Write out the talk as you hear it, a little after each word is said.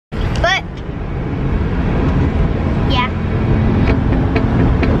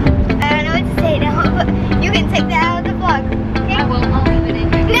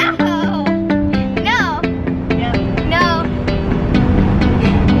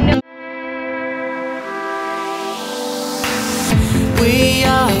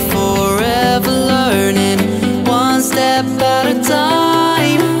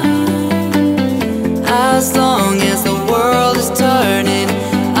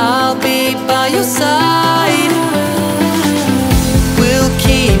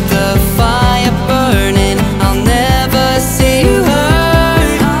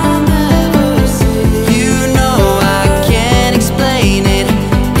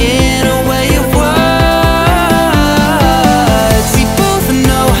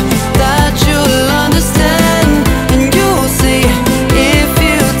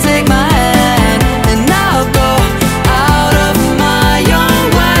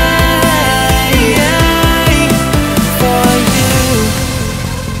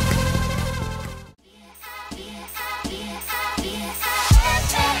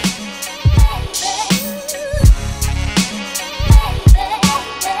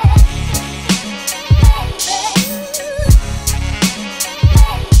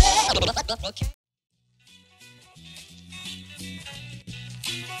okay?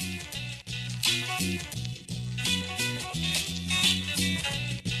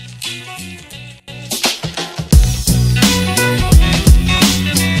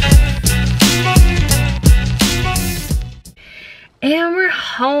 And we're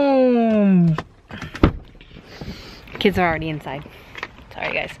home. Kids are already inside.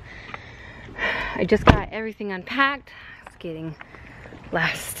 Sorry guys. I just got everything unpacked. I was getting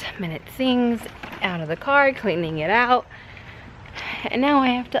last minute things out of the car, cleaning it out. And now I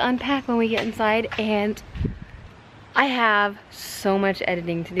have to unpack when we get inside, and I have so much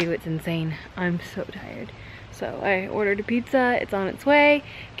editing to do, it's insane. I'm so tired. So I ordered a pizza, it's on its way.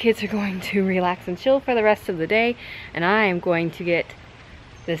 Kids are going to relax and chill for the rest of the day, and I am going to get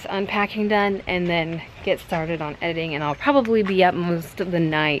this unpacking done and then get started on editing, and I'll probably be up most of the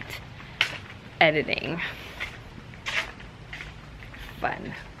night editing.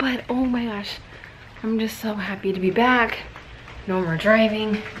 Fun. But oh my gosh, I'm just so happy to be back. No more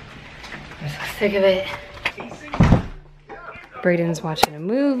driving. I'm so sick of it. Braden's watching a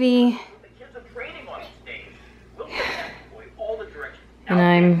movie. And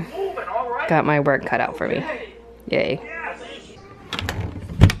I'm got my work cut out for me. Yay.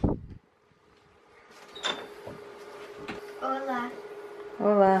 Hola.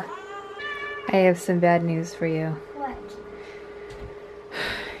 Hola. I have some bad news for you. What?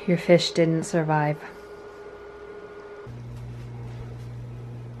 Your fish didn't survive.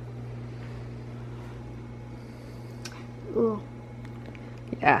 Ooh.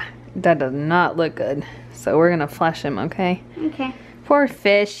 Yeah, that does not look good. So we're gonna flush him, okay? Okay. Poor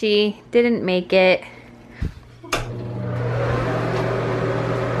fishy, didn't make it.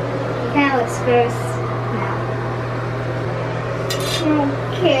 Kind of looks gross now.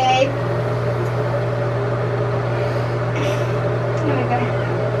 Okay. Oh my god.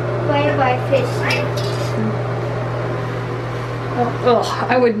 Bye-bye, fishy. Oh,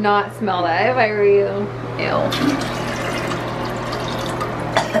 I would not smell that if I were you. Ew.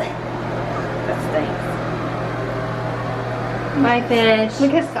 That stinks. Bye, fish.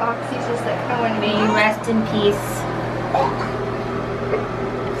 Look at Socks, he's just like, I want to May you rest in peace.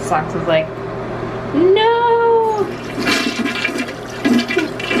 Socks was like, no!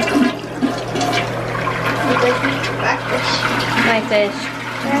 Bye, fish.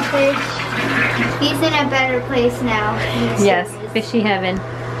 That fish. He's in a better place now. Yes, fishy heaven.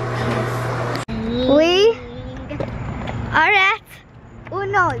 We are at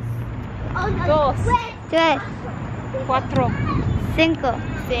unos, Dos, tres, cuatro, cinco,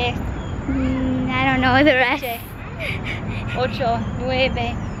 seis, I don't know the rest. ocho,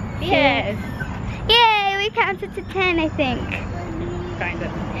 nueve, diez. Yay, we counted to 10, I think. Kind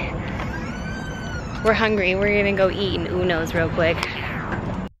of. We're hungry. We're gonna go eat in Uno's real quick.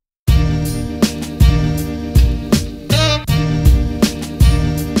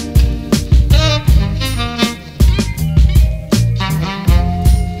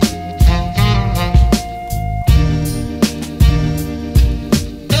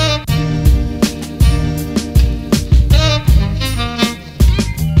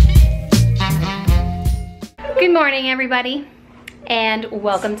 Good morning, everybody, and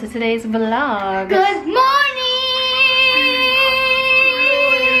welcome to today's vlog. Good morning!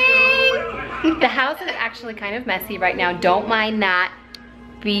 The house is actually kind of messy right now. Don't mind that,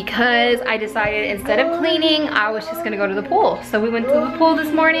 because I decided instead of cleaning, I was just gonna go to the pool. So we went to the pool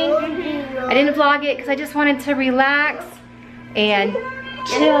this morning. I didn't vlog it because I just wanted to relax and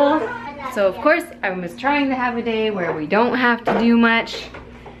chill. So of course, I was trying to have a day where we don't have to do much,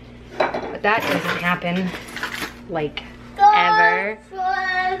 but that doesn't happen. Like ever.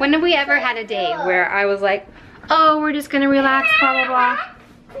 When have we ever had a day where I was like, oh, we're just gonna relax, blah blah blah,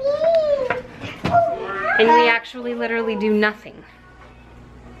 and we actually literally do nothing?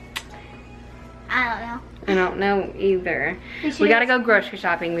 I don't know either. We gotta go grocery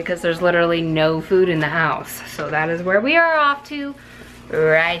shopping because there's literally no food in the house. So that is where we are off to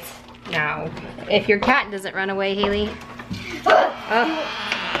right now. If your cat doesn't run away, Haley. Oh,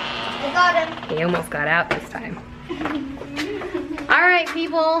 I got him. he almost got out this time. All right,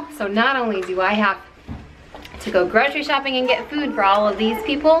 people. So not only do I have to go grocery shopping and get food for all of these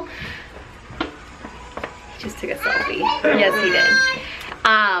people. He just took a selfie. Yes, he did.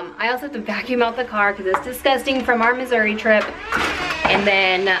 I also have to vacuum out the car because it's disgusting from our Missouri trip. And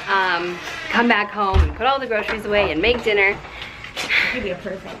then come back home and put all the groceries away and make dinner. Give me a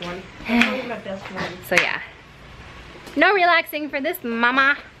perfect one. My best one. So yeah, no relaxing for this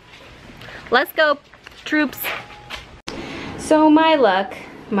mama. Let's go, troops. So my luck,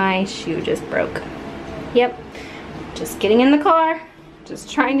 my shoe just broke. Yep, just getting in the car,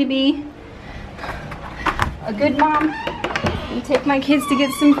 just trying to be a good mom and take my kids to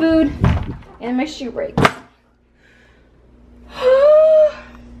get some food and my shoe brakes.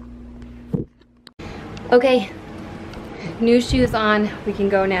 Okay, new shoes on. We can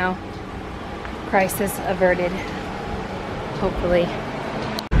go now. Crisis averted. Hopefully.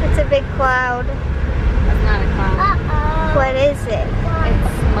 It's a big cloud. That's not a cloud. What is it?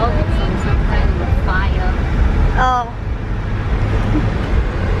 It's smoke from some kind of a fire. Oh.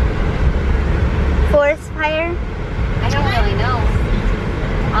 Forest fire? I don't really know.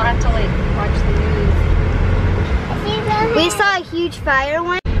 I'll have to like watch the news. We saw a huge fire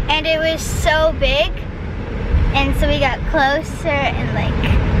one and it was so big. And so we got closer and like,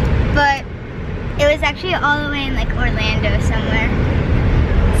 but it was actually all the way in like Orlando somewhere.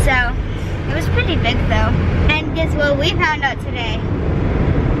 So it was pretty big though. And guess what we found out today?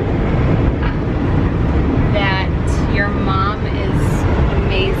 That your mom is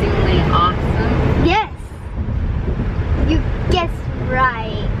amazingly awesome. Yes. You guessed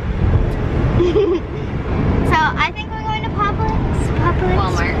right. So I think we're going to Publix?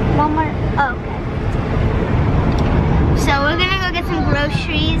 Walmart. Oh, okay. So we're gonna go get some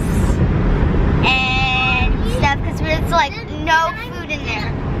groceries and stuff because there's like no food in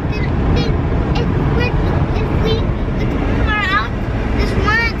there. If we come out, just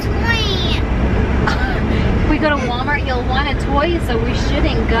want a toy. If we go to Walmart, you'll want a toy, so we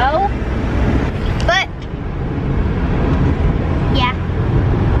shouldn't go. But yeah,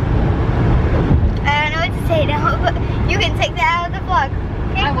 I don't know what to say now. But you can take that out of the vlog.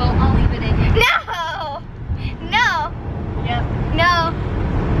 Okay? I won't. I'll leave it in. No. No. Yep. No.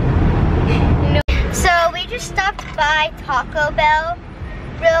 So we just stopped by Taco Bell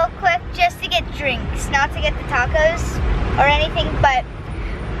real quick just to get drinks, not to get the tacos or anything, but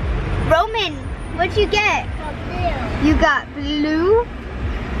Roman, what'd you get? You got blue?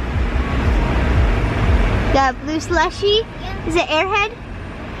 The blue slushy? Yeah. Is it Airhead?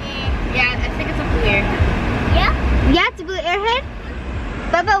 Yeah, I think it's a blue Airhead. Yeah? Yeah, it's a blue Airhead?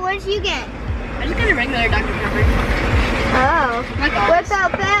 Bubba, what did you get? I just got a regular Dr. Pepper. Oh. Like ours. What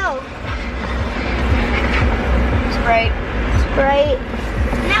about Belle? Sprite. Sprite.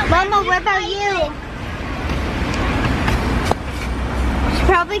 Mama, what about you? She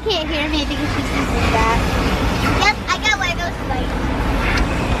probably can't hear me because she's using that. Yep, I got one of those Sprite.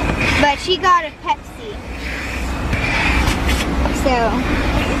 But she got a Pepsi. So,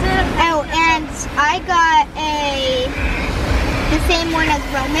 oh, and I got the same one as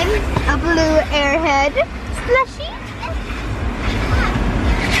Roman, a blue Airhead slushy.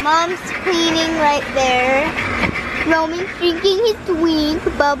 Mom's cleaning right there. Roman's drinking his drink.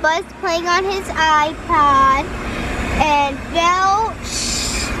 Bubba's playing on his iPad. And Belle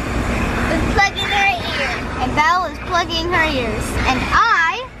is plugging her ears. And Belle is plugging her ears. And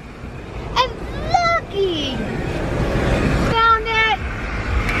I am vlogging. Found it.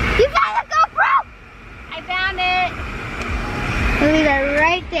 You found the GoPro? I found it. We'll leave it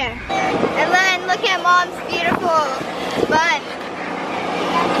right there. And then look at Mom's beautiful bun.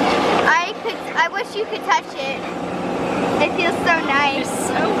 I wish you could touch it. It feels so nice. It's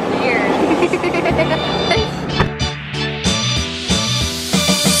so weird.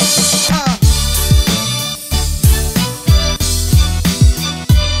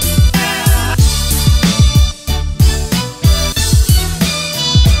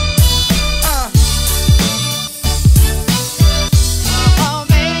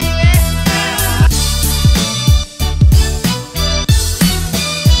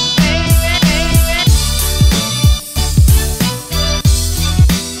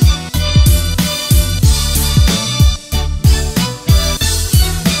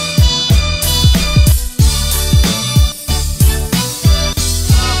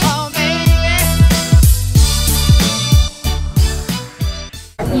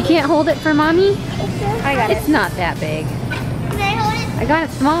 You can't hold it for mommy? I got It's not that big. Can I hold it? I got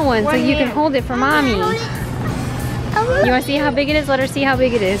a small one so you can hold it for mommy. You want to see how big it is? Let her see how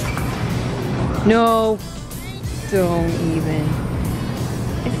big it is. No. Don't even.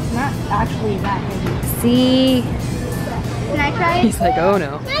 It's not actually that heavy. See? Can I try it? He's like, oh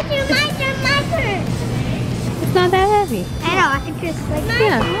no. My turn. It's not that heavy. I know, I can just like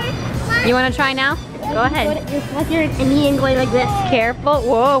Yeah. You want to try now? Go ahead. It's like you're an Indian going like this. Careful.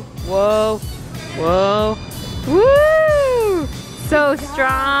 Whoa. Whoa. Whoa. Woo! So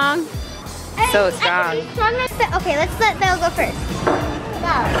strong. So strong. Okay, let's let Belle go first.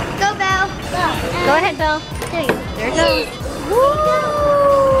 Go, Belle. Go ahead, Belle. There it goes. Woo!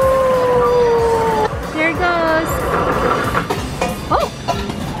 There it goes. Oh.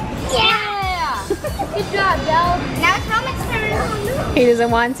 Yeah! Good job, Belle. Now it's Roman's turn. He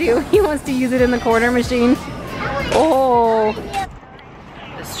doesn't want to. He wants to use it in the quarter machine. Oh,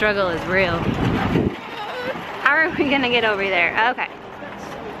 the struggle is real. How are we gonna get over there? Okay.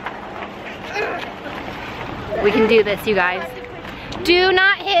 We can do this, you guys. Do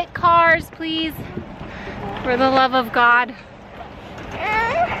not hit cars, please. For the love of God.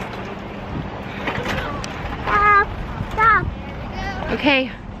 Stop.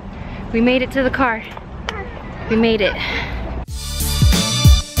 Okay, we made it to the car. We made it.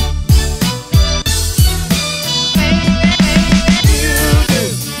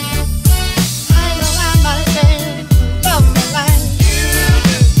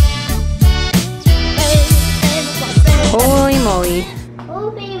 Holy moly.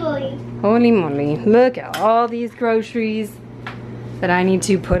 Holy moly. Look at all these groceries that I need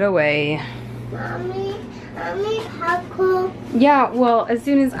to put away. Mommy, popcorn. Yeah, well, as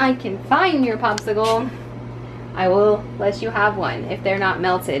soon as I can find your popsicle, I will let you have one if they're not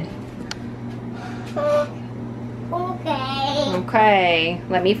melted. Okay. Okay,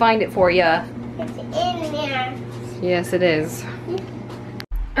 let me find it for you. It's in there. Yes, it is.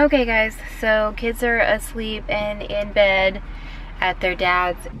 Okay, guys, so kids are asleep and in bed at their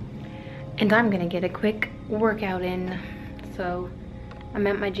dad's, and I'm gonna get a quick workout in. So I'm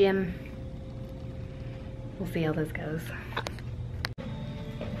at my gym. We'll see how this goes.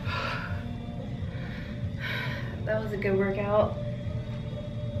 That was a good workout.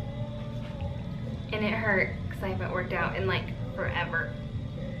 And it hurt because I haven't worked out in like forever.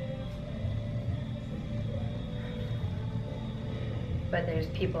 But there's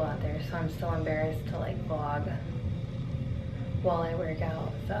people out there, so I'm still embarrassed to like vlog while I work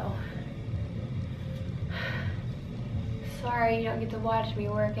out, so. Sorry you don't get to watch me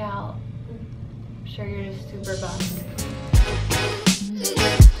work out. I'm sure you're just super bummed.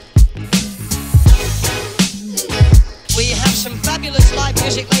 We have some fabulous live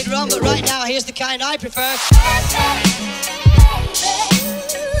music later on, but right now here's the kind I prefer.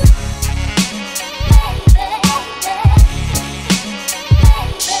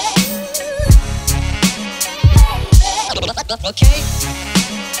 Okay.